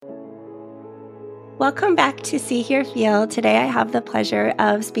Welcome back to See, Hear, Feel. Today I have the pleasure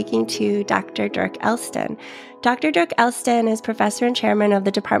of speaking to Dr. Dirk Elston. Dr. Dirk Elston is professor and chairman of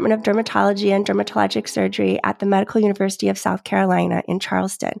the Department of Dermatology and Dermatologic Surgery at the Medical University of South Carolina in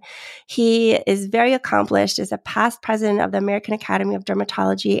Charleston. He is very accomplished, is a past president of the American Academy of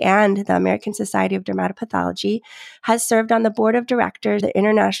Dermatology and the American Society of Dermatopathology, has served on the board of directors of the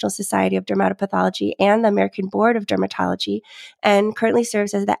International Society of Dermatopathology and the American Board of Dermatology, and currently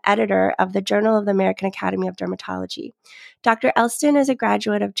serves as the editor of the Journal of the American Academy of Dermatology. Dr. Elston is a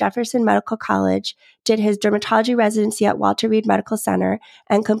graduate of Jefferson Medical College, did his dermatology residency at Walter Reed Medical Center,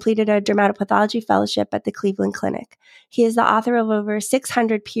 and completed a dermatopathology fellowship at the Cleveland Clinic. He is the author of over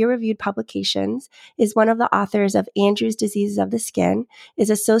 600 peer-reviewed publications, is one of the authors of Andrew's Diseases of the Skin,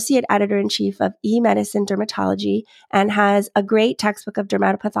 is associate editor-in-chief of eMedicine Dermatology, and has a great textbook of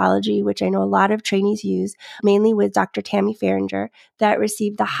dermatopathology, which I know a lot of trainees use, mainly with Dr. Tammy Farringer, that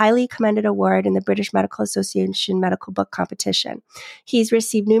received the highly commended award in the British Medical Association Medical Book Competition. He's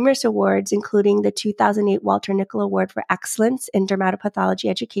received numerous awards, including the 2008 Walter Nickel Award for Excellence in Dermatopathology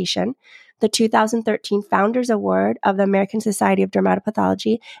Education, the 2013 Founders Award of the American Society of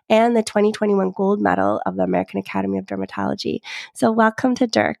Dermatopathology, and the 2021 Gold Medal of the American Academy of Dermatology. So welcome to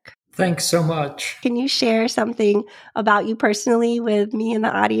Dirk. Thanks so much. Can you share something about you personally with me and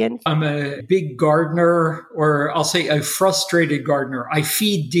the audience? I'm a big gardener, or I'll say a frustrated gardener. I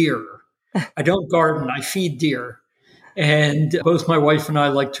feed deer. I don't garden, I feed deer. And both my wife and I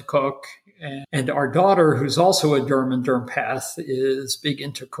like to cook. And our daughter, who's also a derm and dermpath, is big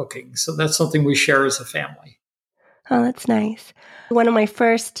into cooking. So that's something we share as a family. Oh, that's nice. One of my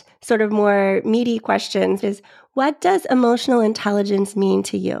first sort of more meaty questions is, what does emotional intelligence mean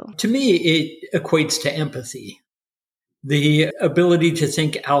to you? To me, it equates to empathy, the ability to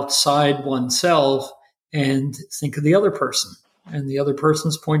think outside oneself and think of the other person and the other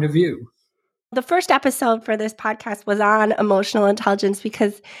person's point of view. The first episode for this podcast was on emotional intelligence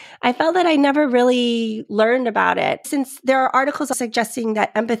because I felt that I never really learned about it, since there are articles suggesting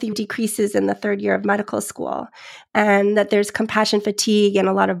that empathy decreases in the third year of medical school and that there's compassion fatigue and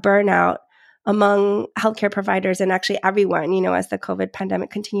a lot of burnout among healthcare providers and actually everyone, as the COVID pandemic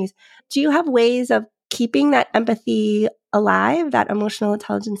continues. Do you have ways of keeping that empathy alive, that emotional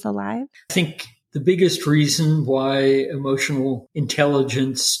intelligence alive? I think the biggest reason why emotional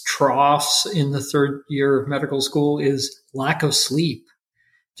intelligence troughs in the third year of medical school is lack of sleep,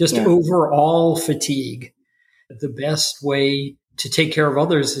 just overall fatigue. The best way to take care of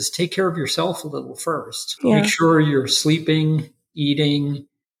others is take care of yourself a little first. Make sure you're sleeping, eating,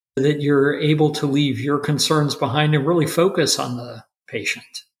 that you're able to leave your concerns behind and really focus on the patient.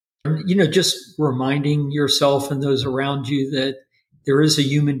 Just reminding yourself and those around you that there is a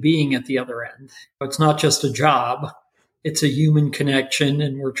human being at the other end. It's not just a job. It's a human connection,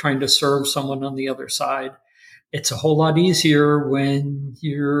 and we're trying to serve someone on the other side. It's a whole lot easier when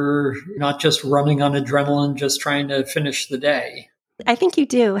you're not just running on adrenaline, just trying to finish the day. I think you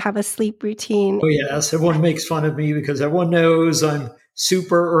do have a sleep routine. Oh, yes. Everyone makes fun of me because everyone knows I'm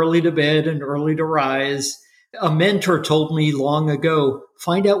super early to bed and early to rise. A mentor told me long ago,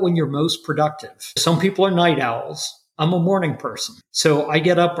 find out when you're most productive. Some people are night owls. I'm a morning person. So I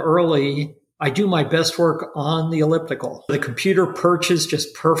get up early. I do my best work on the elliptical. The computer perches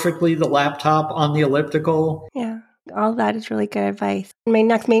just perfectly the laptop on the elliptical. Yeah, all that is really good advice. My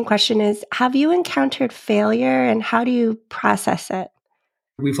next main question is, have you encountered failure and how do you process it?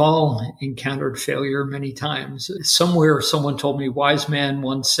 We've all encountered failure many times. Somewhere someone told me, wise man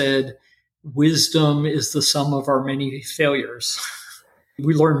once said, wisdom is the sum of our many failures.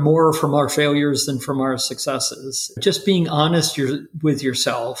 We learn more from our failures than from our successes. Just being honest with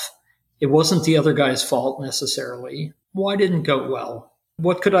yourself. It wasn't the other guy's fault necessarily. Why didn't it go well?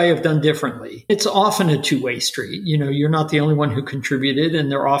 What could I have done differently? It's often a two-way street. You're not the only one who contributed,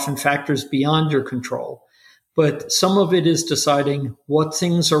 and there are often factors beyond your control. But some of it is deciding what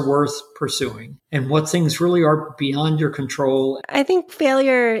things are worth pursuing and what things really are beyond your control. I think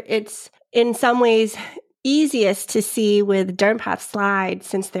failure, it's in some ways easiest to see with DermPath slides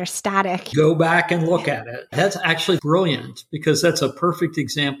since they're static. Go back and look at it. That's actually brilliant because that's a perfect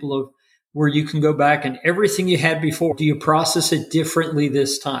example of where you can go back and everything you had before, do you process it differently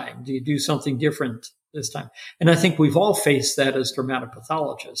this time? Do you do something different this time? And I think we've all faced that as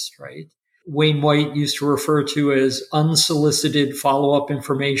dermatopathologists, right? Wayne White used to refer to as unsolicited follow-up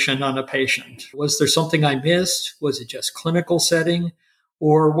information on a patient. Was there something I missed? Was it just clinical setting?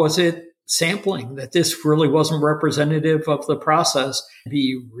 Or was it sampling that this really wasn't representative of the process?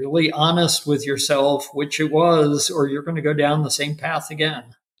 Be really honest with yourself, which it was, or you're going to go down the same path again.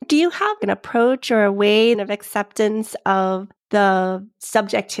 Do you have an approach or a way of acceptance of the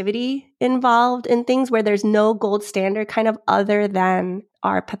subjectivity involved in things where there's no gold standard kind of other than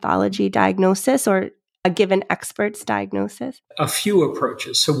our pathology diagnosis or a given expert's diagnosis? A few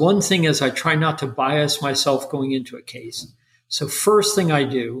approaches. So one thing is I try not to bias myself going into a case. So first thing I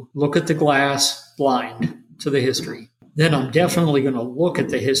do, look at the glass blind to the history. Then I'm definitely going to look at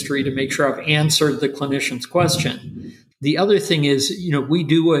the history to make sure I've answered the clinician's question. The other thing is, we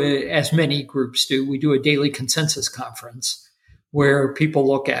do, as many groups do, we do a daily consensus conference where people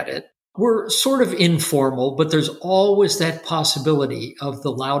look at it. We're sort of informal, but there's always that possibility of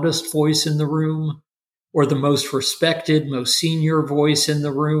the loudest voice in the room or the most respected, most senior voice in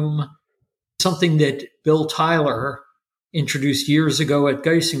the room. Something that Bill Tyler introduced years ago at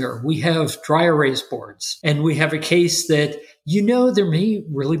Geisinger. We have dry erase boards, and we have a case that, there may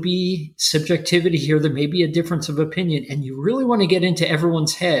really be subjectivity here. There may be a difference of opinion, and you really want to get into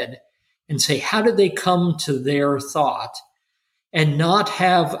everyone's head and say, how did they come to their thought? And not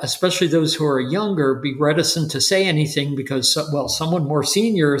have, especially those who are younger, be reticent to say anything because, someone more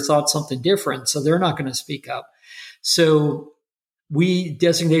senior thought something different, so they're not going to speak up. So we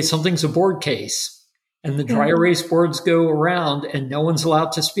designate something's a board case, and the dry erase boards go around, and no one's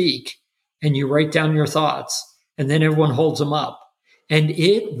allowed to speak, and you write down your thoughts, and then everyone holds them up. And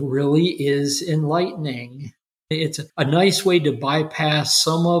it really is enlightening. It's a nice way to bypass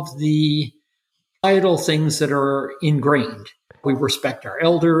some of the societal things that are ingrained. We respect our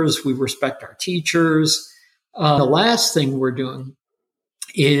elders. We respect our teachers. The last thing we're doing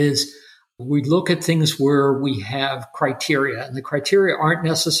is we look at things where we have criteria, and the criteria aren't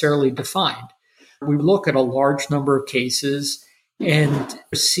necessarily defined. We look at a large number of cases and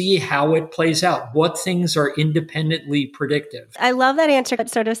see how it plays out, what things are independently predictive. I love that answer. That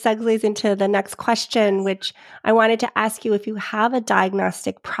sort of segues into the next question, which I wanted to ask you if you have a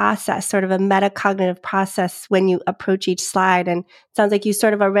diagnostic process, sort of a metacognitive process when you approach each slide. And it sounds like you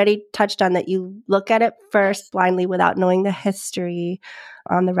sort of already touched on that. You look at it first blindly without knowing the history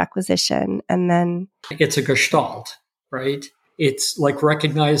on the requisition. And then it's a gestalt, right? It's like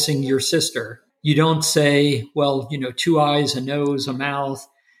recognizing your sister. You don't say, 2 eyes, a nose, a mouth.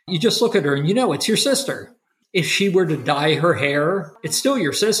 You just look at her and it's your sister. If she were to dye her hair, it's still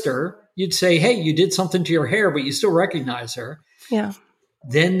your sister. You'd say, hey, you did something to your hair, but you still recognize her. Yeah.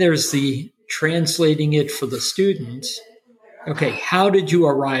 Then there's the translating it for the students. Okay, how did you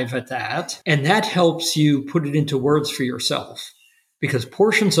arrive at that? And that helps you put it into words for yourself because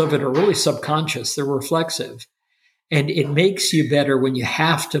portions of it are really subconscious. They're reflexive. And it makes you better when you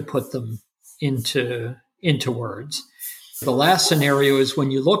have to put them into words. The last scenario is when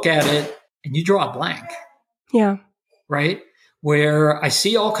you look at it and you draw a blank. Yeah. Right? Where I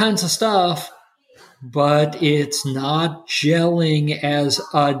see all kinds of stuff, but it's not gelling as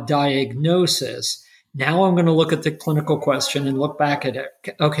a diagnosis. Now I'm going to look at the clinical question and look back at it.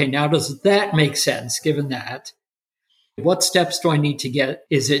 Okay, now does that make sense given that? What steps do I need to get?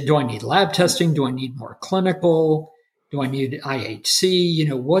 Do I need lab testing? Do I need more clinical? Do I need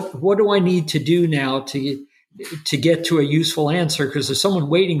IHC? What do I need to do now to get to a useful answer? Because there's someone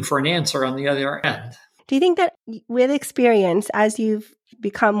waiting for an answer on the other end. Do you think that with experience, as you've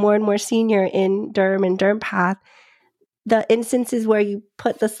become more and more senior in derm and derm path, the instances where you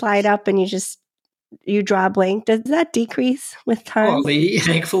put the slide up and you draw a blank, does that decrease with time?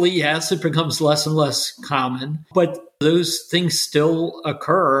 Thankfully, yes, it becomes less and less common. But those things still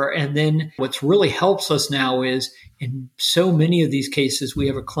occur. And then what really helps us now is in so many of these cases, we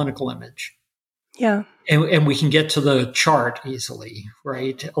have a clinical image. Yeah. And we can get to the chart easily,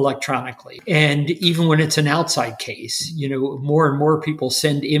 right, electronically. And even when it's an outside case, more and more people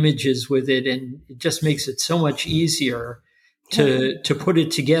send images with it, and it just makes it so much easier to put it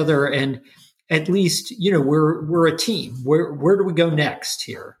together. And at least, we're a team. Where do we go next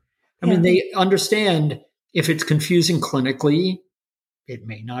here? I mean, they understand if it's confusing clinically, it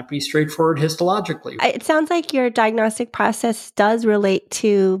may not be straightforward histologically. It sounds like your diagnostic process does relate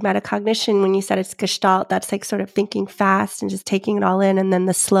to metacognition. When you said it's gestalt, that's like sort of thinking fast and just taking it all in. And then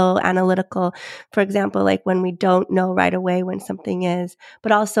the slow analytical, for example, like when we don't know right away when something is,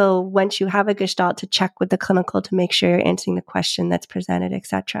 but also once you have a gestalt to check with the clinical to make sure you're answering the question that's presented, et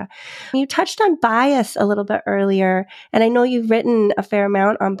cetera. You touched on bias a little bit earlier, and I know you've written a fair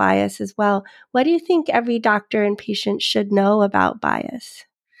amount on bias as well. What do you think every doctor and patient should know about bias?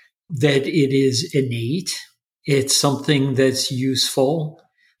 That it is innate. It's something that's useful.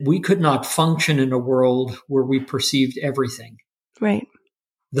 We could not function in a world where we perceived everything. Right.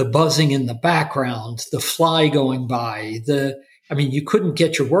 The buzzing in the background, the fly going by, you couldn't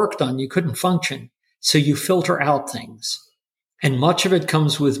get your work done. You couldn't function. So you filter out things. And much of it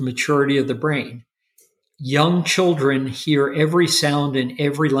comes with maturity of the brain. young children hear every sound in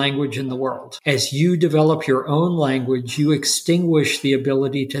every language in the world. As you develop your own language, you extinguish the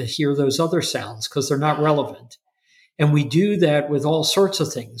ability to hear those other sounds because they're not relevant. And we do that with all sorts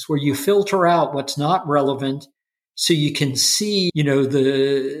of things where you filter out what's not relevant so you can see,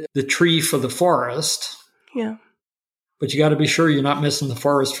 the tree for the forest. Yeah. But you got to be sure you're not missing the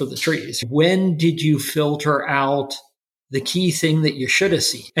forest for the trees. When did you filter out the key thing that you should have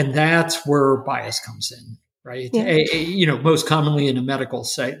seen? And that's where bias comes in, right? Yeah. Most commonly in a medical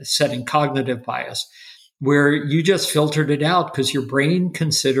setting, cognitive bias, where you just filtered it out because your brain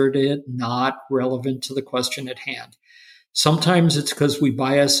considered it not relevant to the question at hand. Sometimes it's because we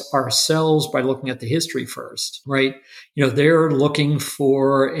bias ourselves by looking at the history first, right? They're looking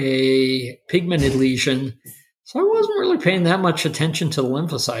for a pigmented lesion. So I wasn't really paying that much attention to the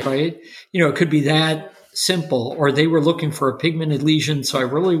lymphocyte, right? It could be that simple. Or they were looking for a pigmented lesion. So I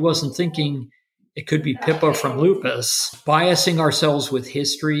really wasn't thinking it could be Pippa from lupus. Biasing ourselves with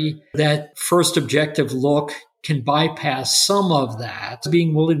history, that first objective look can bypass some of that.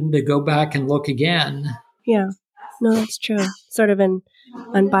 Being willing to go back and look again. Yeah. No, that's true. Sort of an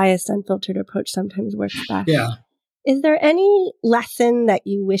unbiased, unfiltered approach sometimes works best. Yeah. Is there any lesson that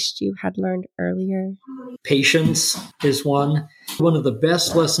you wished you had learned earlier? Patience is one. One of the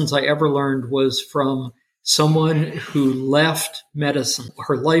best lessons I ever learned was from someone who left medicine.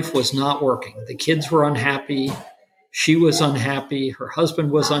 Her life was not working. The kids were unhappy. She was unhappy. Her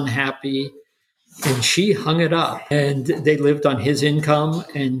husband was unhappy. And she hung it up, and they lived on his income,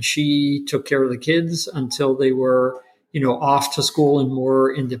 and she took care of the kids until they were, off to school and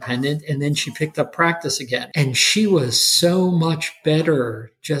more independent. And then she picked up practice again. And she was so much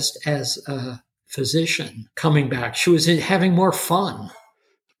better just as a physician coming back. She was having more fun.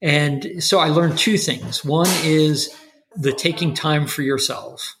 And so I learned two things. One is the taking time for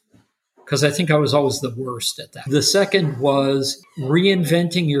yourself, because I think I was always the worst at that. The second was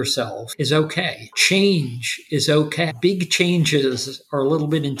reinventing yourself is okay. Change is okay. Big changes are a little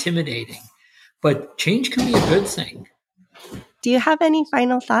bit intimidating, but change can be a good thing. Do you have any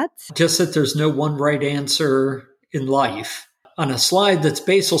final thoughts? Just that there's no one right answer in life. On a slide that's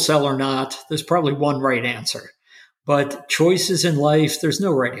basal cell or not, there's probably one right answer. But choices in life, there's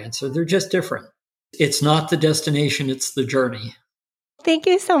no right answer. They're just different. It's not the destination, it's the journey. Thank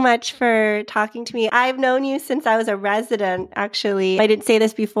you so much for talking to me. I've known you since I was a resident, actually. I didn't say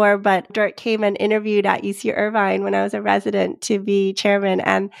this before, but Dirk came and interviewed at UC Irvine when I was a resident to be chairman.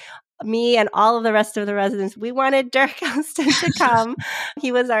 And me and all of the rest of the residents, we wanted Dirk Elston to come.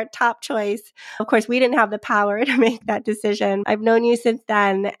 He was our top choice. Of course, we didn't have the power to make that decision. I've known you since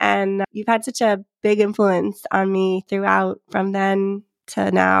then, and you've had such a big influence on me throughout from then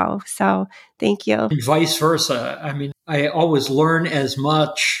to now. So thank you. And vice versa. I mean, I always learn as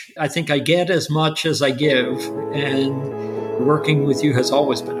much. I think I get as much as I give. And working with you has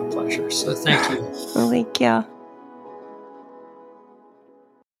always been a pleasure. So thank you. Well, thank you.